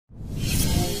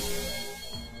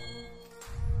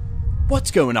What's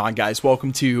going on, guys?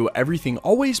 Welcome to Everything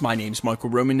Always. My name's Michael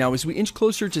Roman. Now, as we inch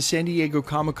closer to San Diego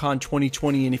Comic-Con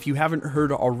 2020, and if you haven't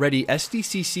heard already,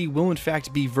 SDCC will in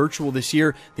fact be virtual this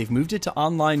year. They've moved it to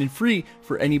online and free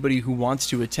for anybody who wants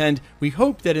to attend. We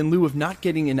hope that in lieu of not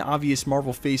getting an obvious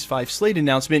Marvel Phase 5 slate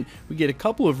announcement, we get a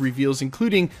couple of reveals,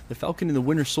 including the Falcon and the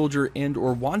Winter Soldier and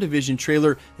or WandaVision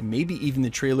trailer, and maybe even the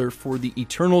trailer for the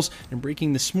Eternals. And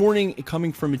breaking this morning,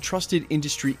 coming from a trusted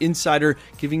industry insider,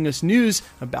 giving us news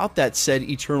about that said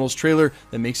Eternals trailer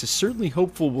that makes us certainly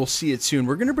hopeful we'll see it soon.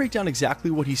 We're going to break down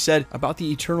exactly what he said about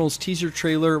the Eternals teaser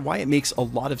trailer, why it makes a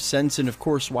lot of sense, and of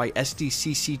course why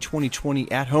SDCC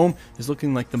 2020 at home is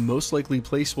looking like the most likely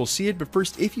place we'll see it. But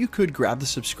first, if you could grab the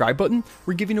subscribe button,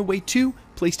 we're giving away 2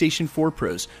 PlayStation 4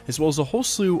 Pros, as well as a whole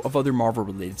slew of other Marvel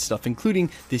related stuff,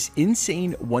 including this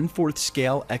insane 1/4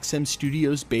 scale XM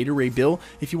Studios Beta Ray bill.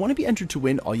 If you want to be entered to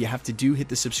win, all you have to do, hit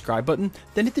the subscribe button,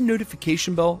 then hit the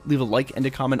notification bell, leave a like and a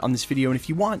comment on this video, and if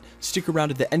you want, stick around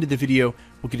at the end of the video.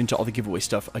 We'll get into all the giveaway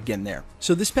stuff again there.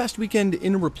 So this past weekend,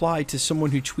 in a reply to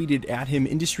someone who tweeted at him,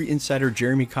 industry insider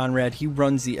Jeremy Conrad, he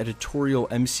runs the editorial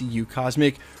MCU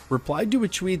Cosmic, replied to a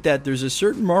tweet that there's a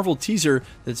certain Marvel teaser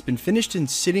that's been finished and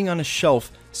sitting on a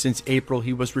shelf since April.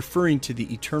 He was referring to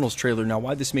the Eternals trailer. Now,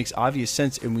 why this makes obvious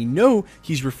sense, and we know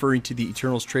he's referring to the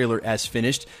Eternals trailer as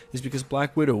finished, is because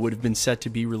Black Widow would have been set to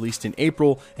be released in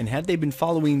April, and had they been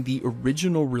following the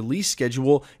original release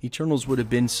schedule, Eternals would have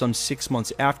been some 6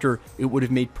 months after. It would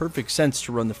have made perfect sense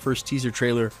to run the first teaser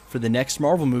trailer for the next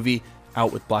Marvel movie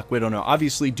out with Black Widow. Now,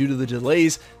 obviously, due to the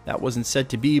delays, that wasn't set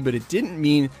to be, but it didn't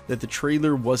mean that the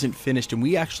trailer wasn't finished, and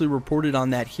we actually reported on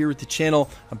that here at the channel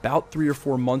about 3 or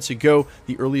 4 months ago,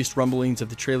 the earliest rumblings of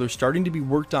the trailer starting to be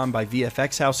worked on by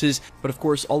VFX houses. But of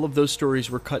course, all of those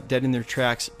stories were cut dead in their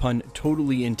tracks, pun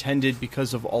totally intended,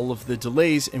 because of all of the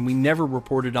delays, and we never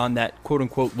reported on that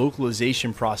quote-unquote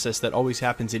localization process that always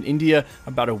happens in India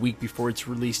about a week before it's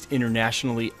released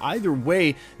internationally. Either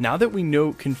way, now that we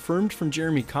know, confirmed from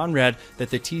Jeremy Conrad,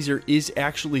 that the teaser is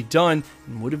actually done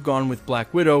and would have gone with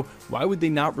Black Widow, why would they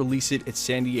not release it at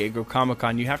San Diego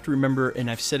Comic-Con? You have to remember, and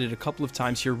I've said it a couple of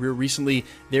times here real recently,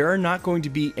 there are not going to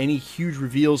be any huge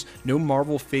reveals, no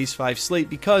Marvel Phase 5 slate,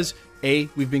 because A,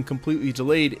 we've been completely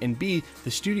delayed, and B,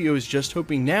 the studio is just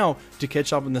hoping now to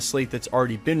catch up on the slate that's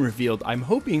already been revealed. I'm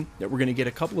hoping that we're going to get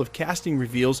a couple of casting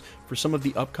reveals for some of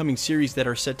the upcoming series that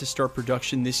are set to start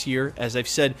production this year. As I've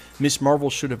said, Miss Marvel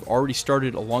should have already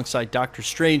started alongside Doctor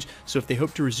Strange, so if they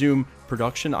hope to resume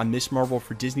production on Miss Marvel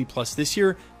for Disney Plus this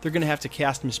year, they're going to have to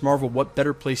cast Miss Marvel. What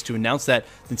better place to announce that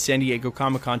than San Diego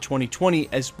Comic-Con 2020,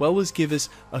 as well as give us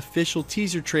official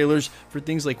teaser trailers for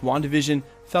things like WandaVision,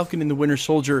 Falcon and the Winter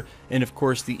Soldier, and of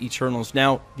course the Eternals.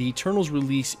 Now, the Eternals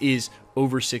release is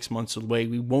over 6 months away.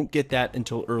 We won't get that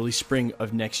until early spring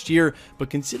of next year, but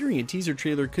considering a teaser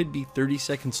trailer could be 30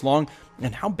 seconds long,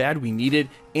 and how bad we need it,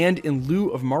 and in lieu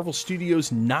of Marvel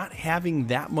Studios not having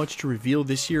that much to reveal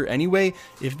this year anyway,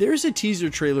 if there's a teaser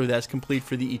trailer that's complete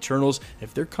for the Eternals,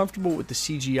 if they're comfortable with the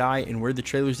CGI and where the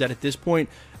trailer's at this point,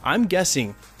 I'm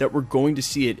guessing that we're going to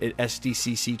see it at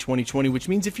SDCC 2020, which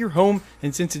means if you're home,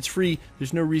 and since it's free,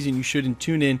 there's no reason you shouldn't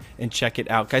tune in and check it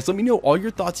out. Guys, let me know all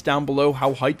your thoughts down below,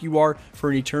 how hyped you are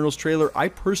for an Eternals trailer. I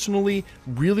personally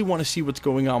really want to see what's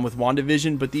going on with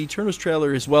WandaVision, but the Eternals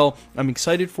trailer as well, I'm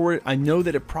excited for it. I know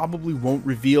that it probably won't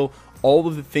reveal all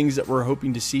of the things that we're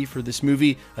hoping to see for this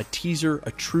movie. A teaser,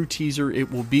 a true teaser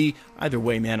it will be. Either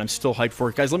way, man, I'm still hyped for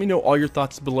it. Guys, let me know all your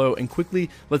thoughts below, and quickly,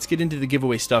 let's get into the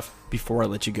giveaway stuff before I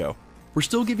let you go. We're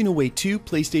still giving away 2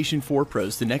 PlayStation 4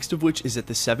 Pros, the next of which is at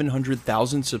the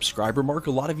 700,000 subscriber mark.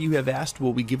 A lot of you have asked,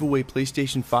 will we give away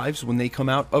PlayStation 5s when they come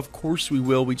out? Of course we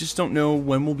will. We just don't know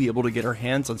when we'll be able to get our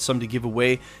hands on some to give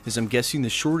away, as I'm guessing the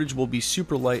shortage will be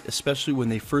super light, especially when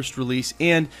they first release,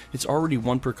 and it's already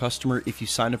 1 per customer if you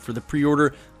sign up for the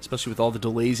pre-order, especially with all the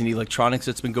delays in electronics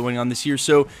that's been going on this year.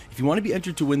 So if you want to be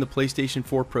entered to win the PlayStation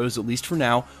 4 Pros, at least for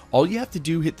now, all you have to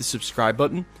do, hit the subscribe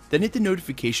button, then hit the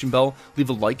notification bell, leave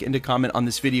a like and a comment on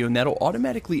this video, and that'll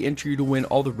automatically enter you to win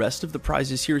all the rest of the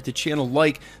prizes here at the channel,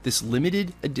 like this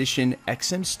limited edition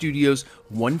XM Studios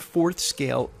 1/4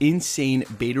 scale insane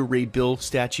Beta Ray Bill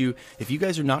statue. If you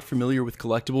guys are not familiar with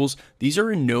collectibles, these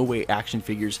are in no way action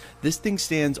figures. This thing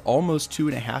stands almost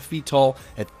 2.5 feet tall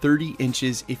at 30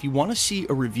 inches. If you want to see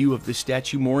a review of this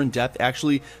statue more in depth,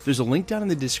 actually, there's a link down in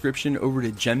the description over to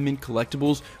Gemmint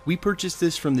Collectibles. We purchased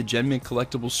this from the Gemmint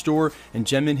Collectibles store, and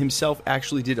Gemmint himself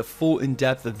actually did a full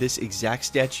in-depth of this exact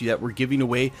statue that we're giving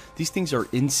away. These things are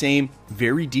insane,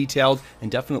 very detailed,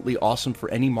 and definitely awesome for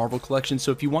any Marvel collection.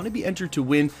 So if you want to be entered to to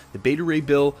win the Beta Ray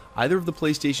Bill, either of the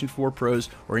PlayStation 4 Pros,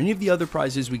 or any of the other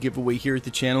prizes we give away here at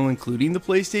the channel, including the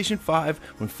PlayStation 5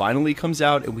 when finally comes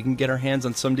out and we can get our hands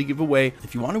on some to give away.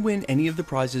 If you want to win any of the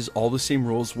prizes, all the same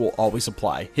rules will always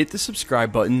apply. Hit the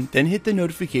subscribe button, then hit the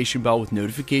notification bell with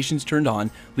notifications turned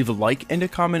on, leave a like and a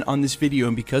comment on this video,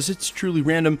 and because it's truly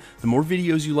random, the more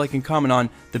videos you like and comment on,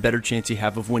 the better chance you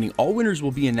have of winning. All winners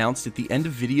will be announced at the end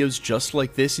of videos just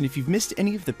like this, and if you've missed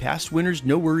any of the past winners,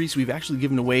 no worries. We've actually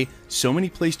given away so many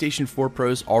PlayStation 4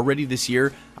 Pros already this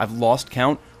year, I've lost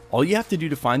count. All you have to do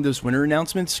to find those winner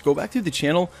announcements, go back to the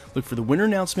channel, look for the winner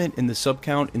announcement and the sub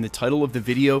count in the title of the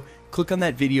video, click on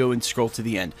that video and scroll to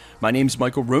the end. My name's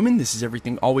Michael Roman, this is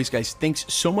Everything Always, guys. Thanks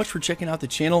so much for checking out the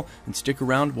channel, and stick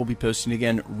around, we'll be posting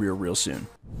again real soon.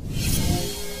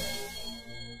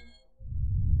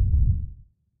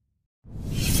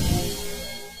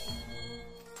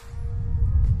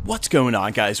 What's going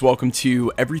on, guys? Welcome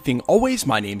to Everything Always.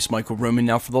 My name's Michael Roman.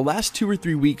 Now, for the last 2 or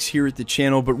 3 weeks here at the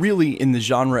channel, but really in the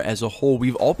genre as a whole,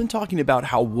 we've all been talking about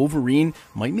how Wolverine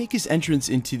might make his entrance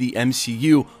into the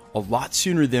MCU a lot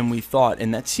sooner than we thought,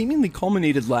 and that seemingly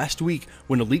culminated last week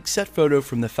when a leaked set photo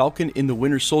from the Falcon and the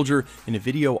Winter Soldier, in a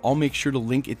video I'll make sure to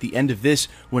link at the end of this,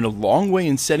 went a long way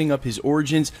in setting up his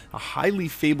origins, a highly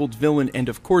fabled villain, and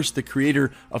of course the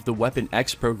creator of the Weapon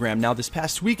X program. Now, this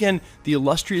past weekend, the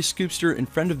illustrious scoopster and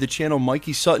friend of the channel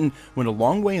Mikey Sutton went a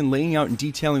long way in laying out and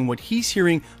detailing what he's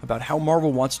hearing about how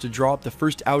Marvel wants to draw up the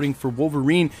first outing for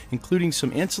Wolverine, including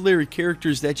some ancillary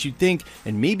characters that you'd think,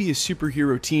 and maybe a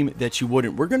superhero team that you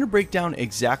wouldn't. We're going to break down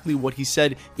exactly what he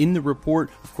said in the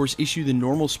report, of course issue the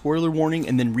normal spoiler warning,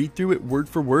 and then read through it word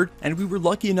for word. And we were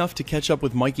lucky enough to catch up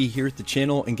with Mikey here at the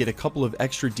channel and get a couple of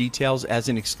extra details as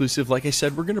an exclusive. Like I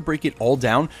said, we're going to break it all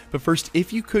down, but first,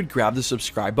 if you could grab the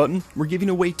subscribe button, we're giving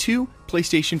away 2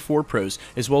 PlayStation 4 Pros,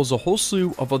 as well as a whole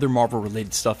slew of other Marvel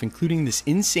related stuff, including this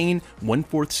insane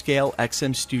 1/4 scale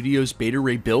XM Studios Beta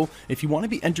Ray Bill. If you want to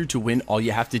be entered to win, all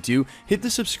you have to do, hit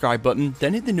the subscribe button,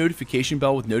 then hit the notification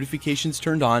bell with notifications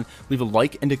turned on, leave a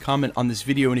like and a comment on this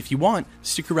video, and if you want,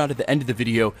 stick around at the end of the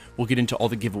video, we'll get into all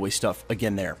the giveaway stuff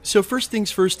again there. So first things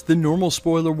first, the normal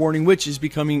spoiler warning, which is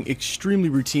becoming extremely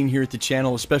routine here at the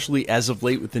channel, especially as of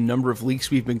late with the number of leaks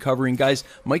we've been covering. Guys,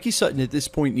 Mikey Sutton at this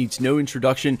point needs no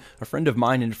introduction, a friend of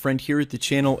mine and a friend here at the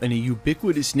channel, and a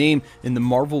ubiquitous name in the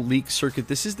Marvel leak circuit.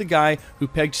 This is the guy who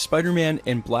pegged Spider-Man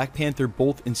and Black Panther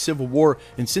both in Civil War,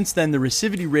 and since then the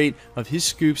receptivity rate of his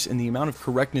scoops and the amount of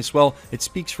correctness, well, it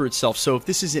speaks for itself. So if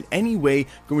this is in any way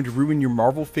going to ruin your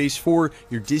Marvel Phase 4,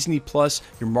 your Disney Plus,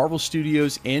 your Marvel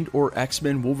Studios, and or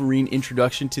X-Men Wolverine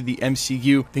introduction to the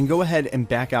MCU, then go ahead and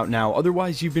back out now.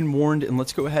 Otherwise, you've been warned, and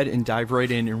let's go ahead and dive right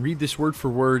in and read this word for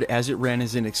word as it ran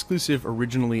as an exclusive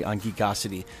originally on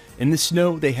Geekosity. In the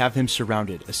snow, they have him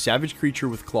surrounded, a savage creature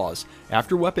with claws.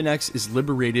 After Weapon X is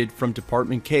liberated from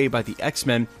Department K by the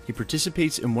X-Men, he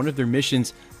participates in one of their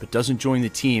missions, but doesn't join the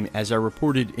team, as I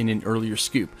reported in an earlier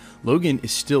scoop. Logan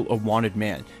is still a wanted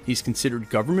man. He's considered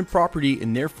government property,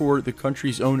 and therefore the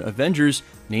country's own Avengers,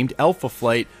 named Alpha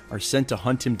Flight, are sent to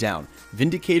hunt him down.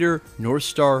 Vindicator, North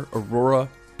Star, Aurora,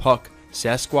 Puck,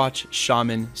 Sasquatch,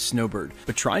 Shaman, Snowbird.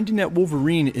 But trying to net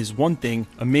Wolverine is one thing,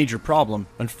 a major problem.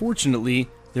 Unfortunately,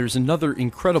 there's another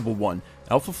incredible one.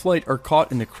 Alpha Flight are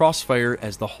caught in the crossfire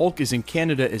as the Hulk is in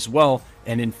Canada as well,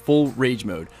 and in full rage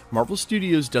mode. Marvel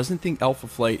Studios doesn't think Alpha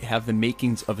Flight have the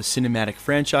makings of a cinematic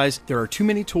franchise. There are too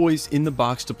many toys in the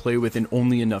box to play with and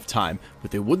only enough time,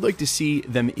 but they would like to see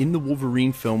them in the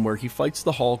Wolverine film where he fights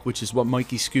the Hulk, which is what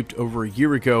Mikey scooped over a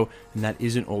year ago, and that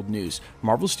isn't old news.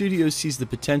 Marvel Studios sees the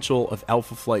potential of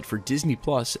Alpha Flight for Disney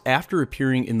Plus after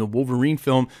appearing in the Wolverine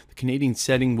film. The Canadian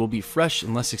setting will be fresh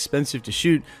and less expensive to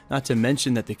shoot, not to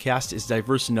mention that the cast is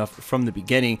diverse enough from the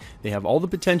beginning. They have all the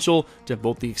potential to have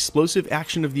both the explosive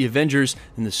action of the Avengers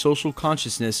and the social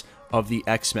consciousness of the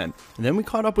X-Men. And then we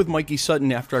caught up with Mikey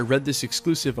Sutton after I read this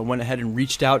exclusive. I went ahead and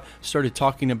reached out, started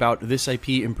talking about this IP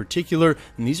in particular,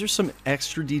 and these are some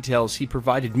extra details he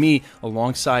provided me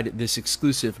alongside this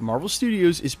exclusive. Marvel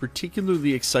Studios is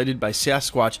particularly excited by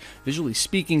Sasquatch. Visually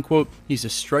speaking, quote, he's a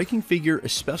striking figure,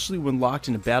 especially when locked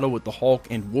in a battle with the Hulk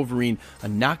and Wolverine. A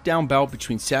knockdown bout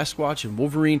between Sasquatch and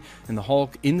Wolverine and the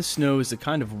Hulk in the snow is the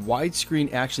kind of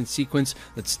widescreen action sequence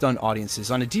that stunned audiences.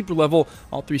 On a deeper level,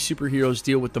 all 3 superheroes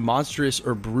deal with the monster monstrous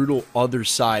or brutal other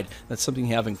side. That's something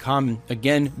they have in common.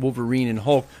 Again, Wolverine and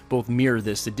Hulk both mirror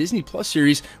this. The Disney Plus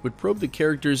series would probe the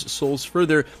characters' souls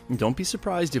further, and don't be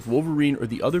surprised if Wolverine or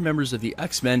the other members of the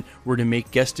X-Men were to make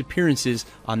guest appearances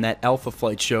on that Alpha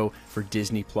Flight show for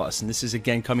Disney Plus. And this is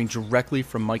again coming directly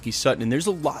from Mikey Sutton, and there's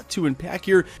a lot to unpack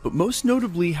here, but most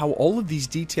notably how all of these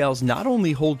details not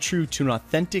only hold true to an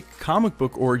authentic comic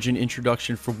book origin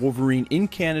introduction for Wolverine in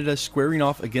Canada squaring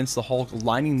off against the Hulk,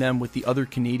 aligning them with the other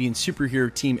Canadian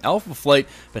superhero team Alpha Flight,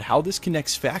 but how this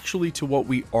connects factually to what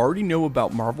we already know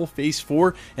about Marvel Phase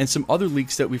 4 and some other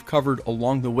leaks that we've covered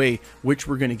along the way, which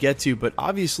we're going to get to. But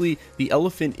obviously the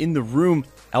elephant in the room,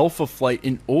 Alpha Flight,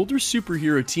 an older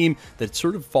superhero team that's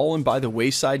sort of fallen by the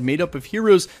wayside, made up of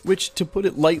heroes which, to put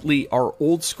it lightly, are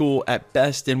old school at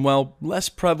best and, well, less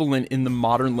prevalent in the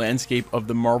modern landscape of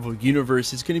the Marvel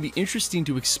Universe. It's going to be interesting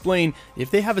to explain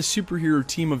if they have a superhero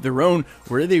team of their own,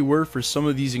 where they were for some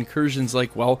of these incursions,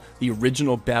 like, well, the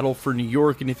original Battle for New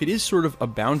York, and if it is sort of a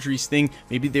boundaries thing,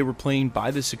 maybe they were playing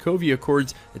by the Sokovia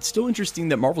Accords. It's still interesting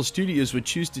that Marvel Studios would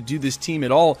choose to do this team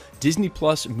at all, Disney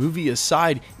Plus movie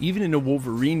aside, even in a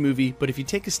Wolverine movie. But if you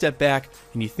take a step back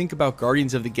and you think about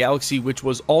Guardians of the Galaxy, which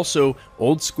was also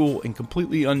old school and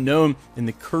completely unknown in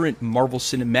the current Marvel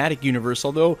Cinematic Universe,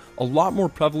 although a lot more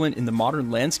prevalent in the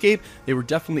modern landscape, they were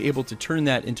definitely able to turn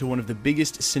that into one of the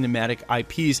biggest cinematic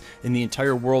IPs in the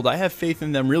entire world. I have faith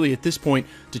in them really at this point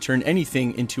to turn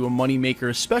anything into a moneymaker,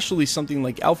 especially something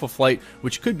like Alpha Flight,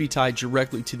 which could be tied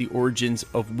directly to the origins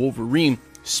of Wolverine.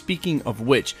 Speaking of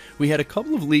which, we had a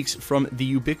couple of leaks from the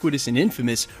ubiquitous and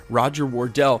infamous Roger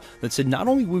Wardell that said not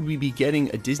only would we be getting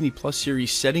a Disney Plus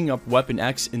series setting up Weapon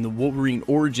X in the Wolverine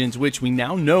origins, which we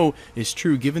now know is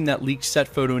true given that leaked set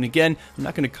photo, and again, I'm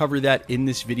not going to cover that in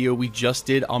this video we just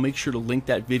did. I'll make sure to link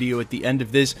that video at the end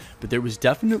of this, but there was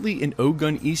definitely an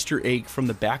O-Gun Easter egg from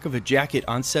the back of a jacket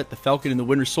on set The Falcon and the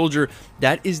Winter Soldier.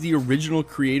 That is the original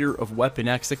creator of Weapon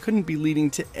X. That couldn't be leading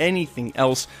to anything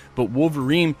else but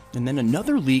Wolverine. And then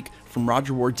another leak from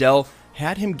Roger Wardell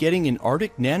had him getting an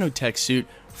Arctic nanotech suit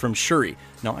from Shuri.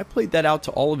 Now, I played that out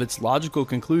to all of its logical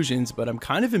conclusions, but I'm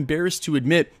kind of embarrassed to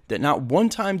admit that not one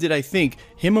time did I think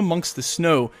him amongst the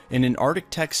snow in an Arctic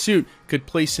tech suit could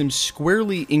place him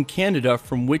squarely in Canada,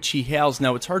 from which he hails.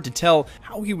 Now, it's hard to tell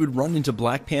how he would run into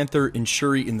Black Panther and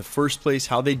Shuri in the first place,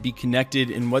 how they'd be connected,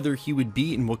 and whether he would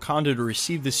be in Wakanda to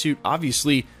receive the suit.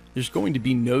 Obviously, there's going to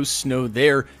be no snow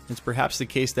there. It's perhaps the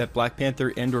case that Black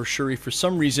Panther and or Shuri for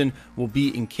some reason will be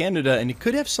in Canada, and it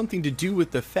could have something to do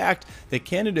with the fact that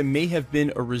Canada may have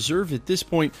been a reserve at this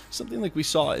point, something like we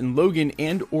saw in Logan,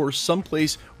 and or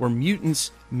someplace where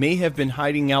mutants may have been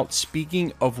hiding out.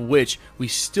 Speaking of which, we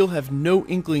still have no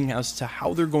inkling as to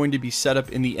how they're going to be set up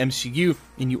in the MCU,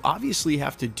 and you obviously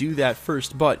have to do that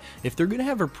first. But if they're going to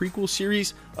have a prequel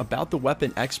series about the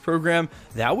Weapon X program,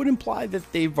 that would imply that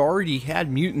they've already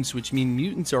had mutants, which means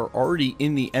mutants are already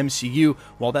in the MCU.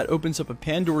 While that opens up a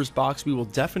Pandora's box we will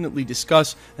definitely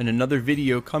discuss in another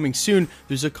video coming soon,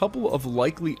 there's a couple of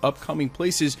likely upcoming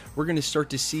places we're going to start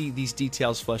to see these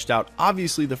details fleshed out.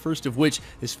 Obviously, the first of which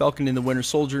is Falcon and the Winter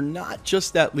Soldier, not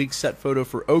just that leaked set photo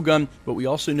for O-Gun, but we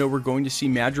also know we're going to see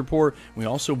Madripoor. We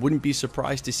also wouldn't be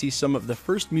surprised to see some of the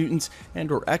first mutants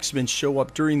and or X-Men show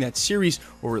up during that series,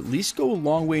 or at least go a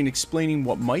long way in explaining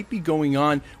what might be going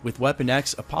on with Weapon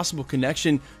X, a possible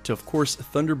connection to, of course,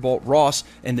 Thunderbolt Ross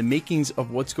and the makings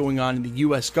of what's going on in the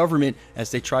US government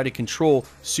as they try to control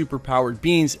superpowered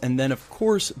beings. And then, of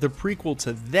course, the prequel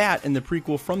to that and the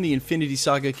prequel from the Infinity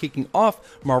Saga kicking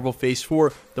off Marvel Phase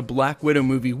 4, the Black Widow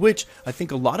movie, which I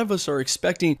think a lot of us are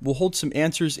expecting will hold some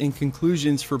answers and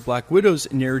conclusions for Black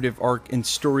Widow's narrative arc and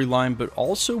storyline, but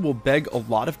also will beg a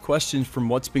lot of questions from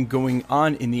what's been going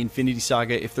on in the Infinity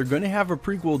Saga. If they're going to have a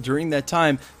prequel during that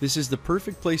time, this is the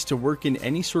perfect place to work in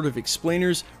any sort of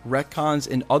explainers, retcons,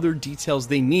 and other details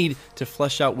they need to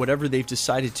flesh out whatever they've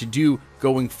decided to do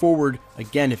going forward.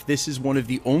 Again, if this is one of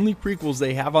the only prequels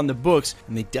they have on the books,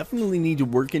 and they definitely need to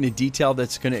work in a detail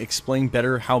that's going to explain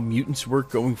better how mutants work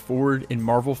going forward in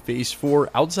Marvel Phase 4,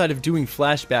 outside of doing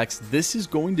flashbacks, this is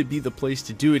going to be the place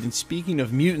to do it. And speaking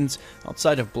of mutants,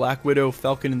 outside of Black Widow,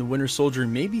 Falcon and the Winter Soldier,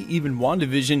 maybe even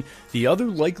WandaVision, the other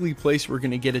likely place we're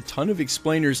going to get a ton of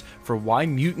explainers for why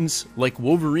mutants like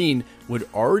Wolverine would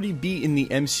already be in the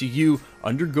MCU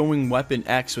undergoing Weapon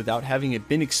X without having it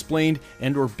been explained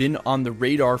and or been on the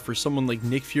radar for someone like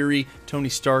Nick Fury, Tony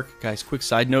Stark. Guys, quick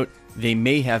side note, they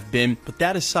may have been, but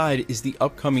that aside is the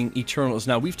upcoming Eternals.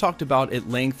 Now, we've talked about at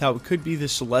length how it could be the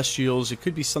Celestials, it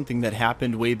could be something that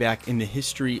happened way back in the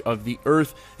history of the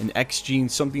Earth, an X gene,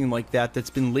 something like that, that's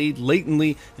been laid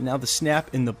latently, and now the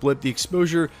snap and the blip, the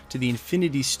exposure to the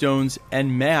Infinity Stones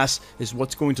en masse is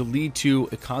what's going to lead to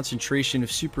a concentration of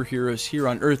superheroes here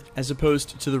on Earth as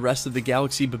opposed to the rest of the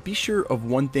galaxy. But be sure of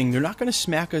one thing, they're not going to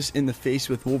smack us in the face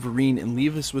with Wolverine and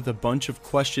leave us with a bunch of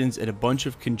questions and a bunch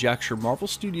of conjecture. Marvel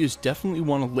Studios definitely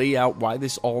want to lay out why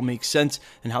this all makes sense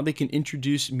and how they can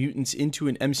introduce mutants into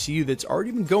an MCU that's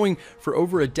already been going for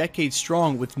over a decade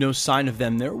strong with no sign of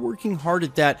them. They're working hard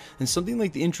at that, and something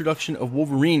like the introduction of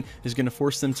Wolverine is going to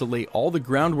force them to lay all the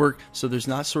groundwork so there's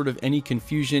not sort of any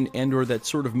confusion and or that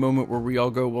sort of moment where we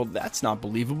all go, well, that's not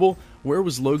believable. Where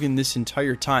was Logan this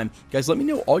entire time? Guys, let me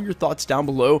know all your thoughts down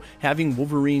below. Having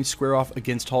Wolverine square off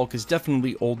against Hulk is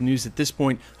definitely old news at this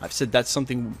point. I've said that's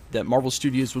something that Marvel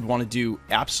Studios would want to do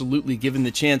absolutely given the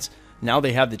chance. Now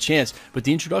they have the chance, but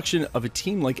the introduction of a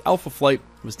team like Alpha Flight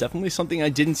was definitely something I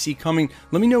didn't see coming.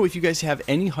 Let me know if you guys have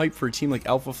any hype for a team like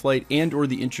Alpha Flight and or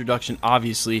the introduction,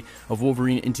 obviously, of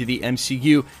Wolverine into the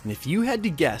MCU. And if you had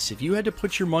to guess, if you had to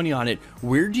put your money on it,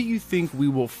 where do you think we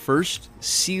will first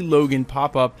see Logan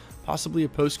pop up? Possibly a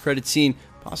post-credit scene,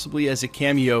 possibly as a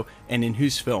cameo, and in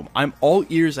whose film? I'm all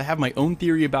ears. I have my own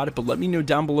theory about it, but let me know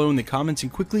down below in the comments.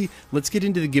 And quickly, let's get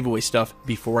into the giveaway stuff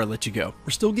before I let you go.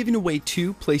 We're still giving away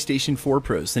 2 PlayStation 4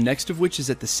 Pros, the next of which is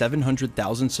at the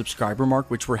 700,000 subscriber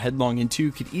mark, which we're headlong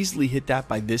into. Could easily hit that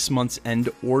by this month's end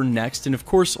or next. And of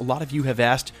course, a lot of you have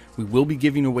asked, we will be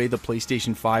giving away the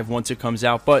PlayStation 5 once it comes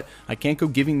out, but I can't go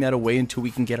giving that away until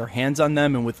we can get our hands on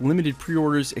them, and with limited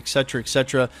pre-orders,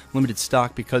 etc., limited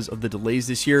stock because of the delays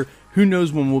this year, who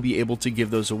knows when we'll be able to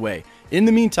give those away. In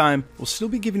the meantime, we'll still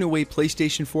be giving away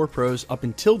PlayStation 4 Pros. Up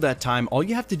until that time, all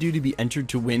you have to do to be entered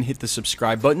to win, hit the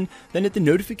subscribe button, then hit the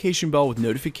notification bell with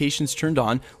notifications turned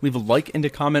on, leave a like and a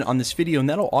comment on this video, and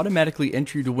that'll automatically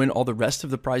enter you to win all the rest of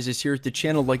the prizes here at the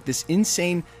channel, like this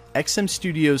insane XM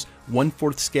Studios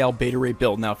 1/4 scale Beta Ray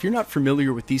build. Now, if you're not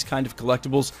familiar with these kind of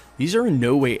collectibles, these are in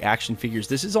no way action figures.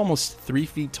 This is almost 3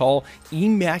 feet tall,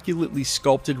 immaculately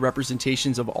sculpted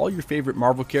representations of all your favorite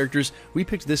Marvel characters. We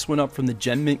picked this one up from the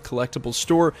Gem Mint Collectibles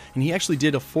store, and he actually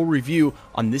did a full review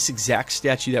on this exact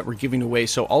statue that we're giving away.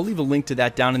 So I'll leave a link to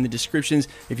that down in the descriptions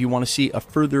if you want to see a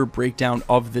further breakdown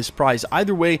of this prize.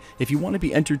 Either way, if you want to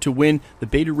be entered to win the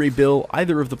Beta Ray bill,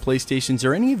 either of the PlayStations,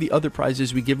 or any of the other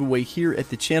prizes we give away here at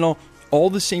the channel,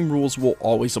 all the same rules will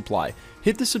always apply.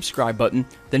 Hit the subscribe button,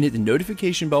 then hit the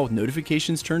notification bell with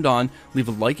notifications turned on, leave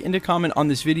a like and a comment on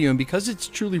this video, and because it's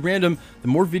truly random, the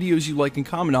more videos you like and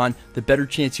comment on, the better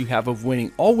chance you have of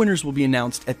winning. All winners will be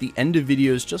announced at the end of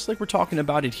videos, just like we're talking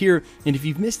about it here. And if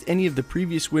you've missed any of the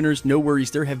previous winners, no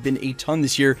worries, there have been a ton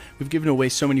this year. We've given away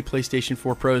so many PlayStation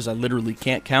 4 Pros, I literally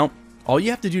can't count. All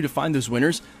you have to do to find those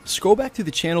winners, scroll back to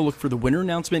the channel, look for the winner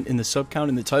announcement in the sub count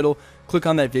in the title, click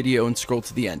on that video, and scroll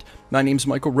to the end. My name's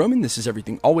Michael Roman. This is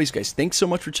Everything Always, guys. Thanks so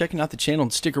much for checking out the channel,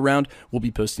 and stick around. We'll be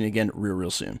posting again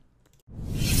real soon.